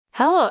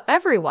Hello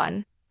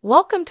everyone,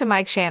 welcome to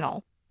my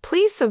channel.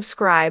 Please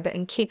subscribe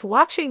and keep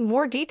watching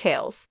more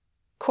details.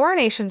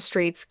 Coronation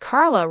Street's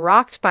Carla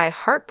rocked by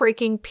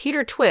heartbreaking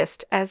Peter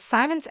twist as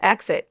Simon's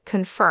exit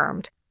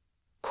confirmed.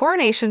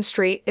 Coronation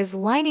Street is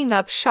lining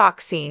up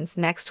shock scenes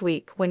next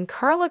week when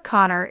Carla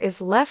Connor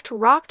is left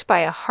rocked by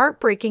a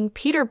heartbreaking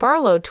Peter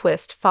Barlow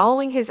twist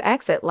following his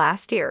exit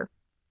last year.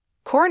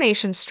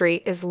 Coronation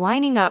Street is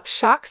lining up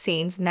shock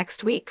scenes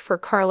next week for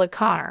Carla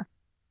Connor.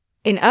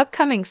 In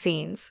upcoming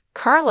scenes,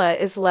 Carla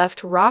is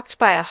left rocked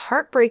by a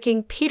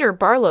heartbreaking Peter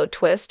Barlow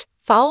twist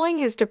following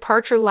his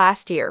departure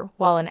last year,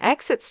 while an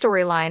exit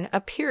storyline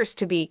appears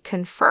to be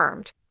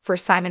confirmed for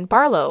Simon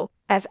Barlow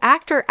as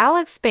actor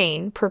Alex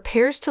Bain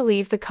prepares to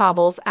leave the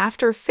cobbles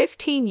after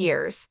 15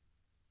 years.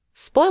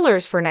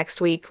 Spoilers for next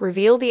week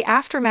reveal the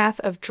aftermath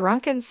of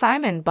drunken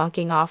Simon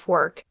bunking off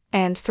work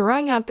and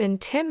throwing up in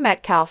Tim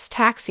Metcalfe's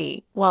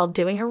taxi while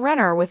doing a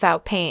runner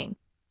without paying.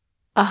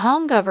 A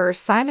hungover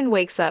Simon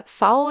wakes up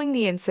following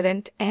the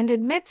incident and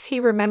admits he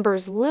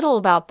remembers little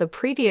about the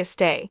previous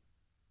day.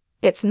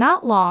 It's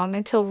not long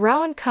until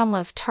Rowan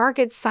Cunliffe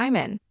targets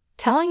Simon,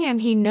 telling him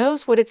he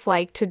knows what it's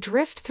like to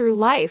drift through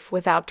life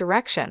without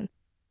direction.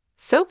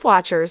 Soap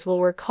watchers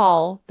will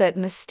recall that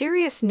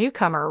mysterious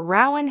newcomer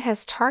Rowan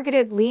has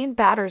targeted Leanne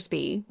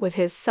Battersby with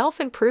his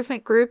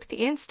self-improvement group The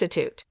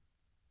Institute.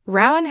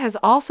 Rowan has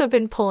also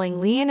been pulling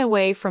Leanne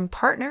away from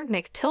partner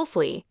Nick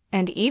Tilsley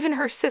and even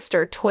her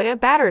sister Toya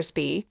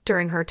Battersby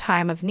during her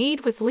time of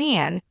need with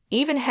Leanne,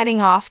 even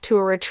heading off to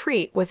a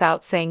retreat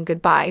without saying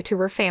goodbye to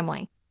her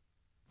family.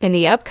 In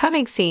the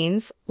upcoming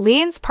scenes,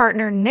 Leanne's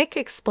partner Nick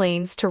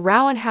explains to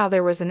Rowan how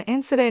there was an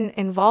incident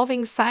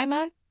involving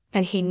Simon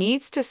and he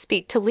needs to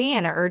speak to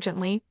Leanne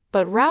urgently,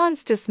 but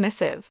Rowan's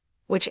dismissive,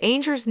 which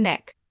angers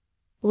Nick.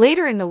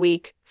 Later in the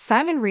week,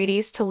 Simon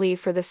readies to leave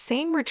for the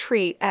same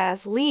retreat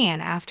as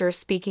Leanne after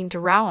speaking to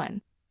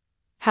Rowan.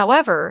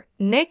 However,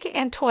 Nick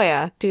and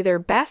Toya do their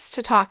best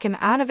to talk him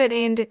out of it,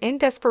 and in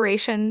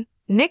desperation,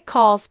 Nick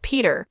calls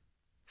Peter.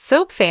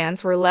 Soap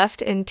fans were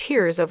left in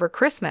tears over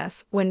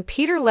Christmas when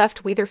Peter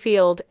left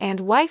Weatherfield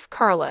and wife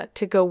Carla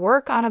to go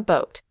work on a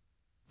boat.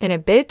 In a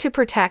bid to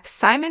protect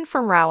Simon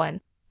from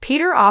Rowan,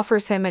 Peter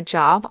offers him a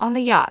job on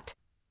the yacht.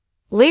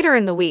 Later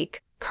in the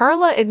week,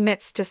 Carla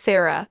admits to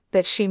Sarah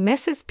that she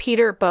misses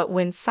Peter, but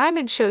when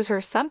Simon shows her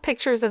some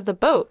pictures of the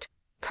boat,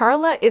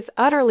 Carla is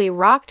utterly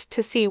rocked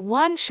to see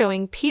one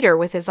showing Peter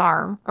with his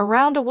arm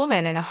around a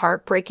woman in a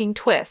heartbreaking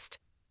twist.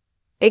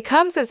 It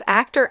comes as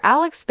actor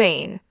Alex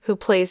Bain, who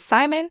plays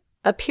Simon,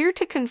 appeared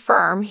to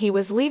confirm he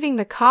was leaving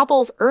the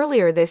cobbles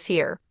earlier this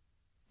year.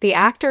 The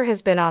actor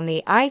has been on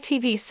the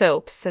ITV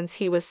soap since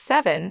he was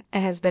 7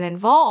 and has been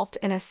involved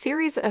in a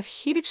series of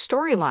huge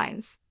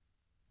storylines.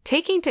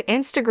 Taking to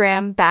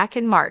Instagram back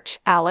in March,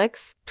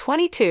 Alex,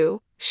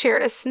 22,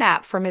 shared a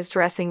snap from his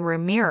dressing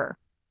room mirror.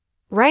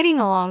 Writing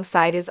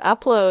alongside his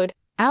upload,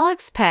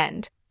 Alex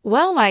penned,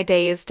 "Well, my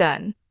day is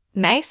done.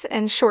 Nice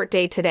and short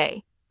day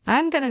today.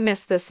 I'm gonna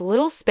miss this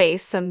little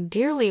space some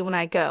dearly when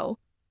I go."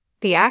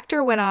 The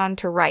actor went on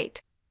to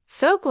write,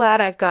 "So glad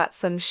I've got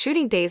some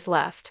shooting days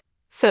left.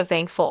 So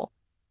thankful."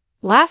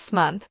 Last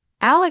month,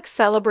 Alex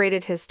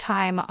celebrated his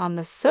time on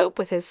the soap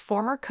with his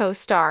former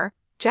co-star,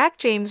 Jack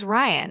James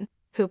Ryan,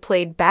 who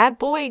played bad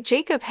boy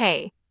Jacob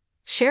Hay.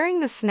 Sharing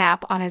the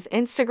snap on his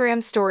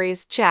Instagram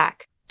stories,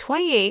 Jack,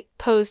 28,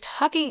 posed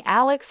hugging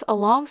Alex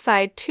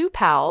alongside two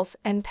pals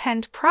and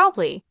penned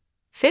proudly,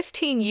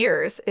 "15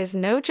 years is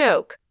no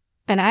joke.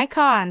 An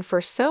icon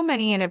for so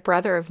many and a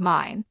brother of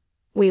mine.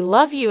 We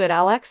love you at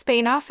Alex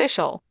Bain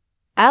Official."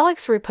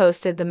 Alex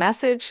reposted the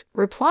message,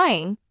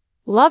 replying,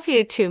 "Love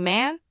you too,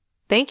 man.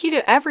 Thank you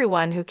to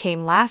everyone who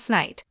came last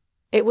night.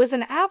 It was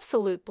an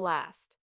absolute blast."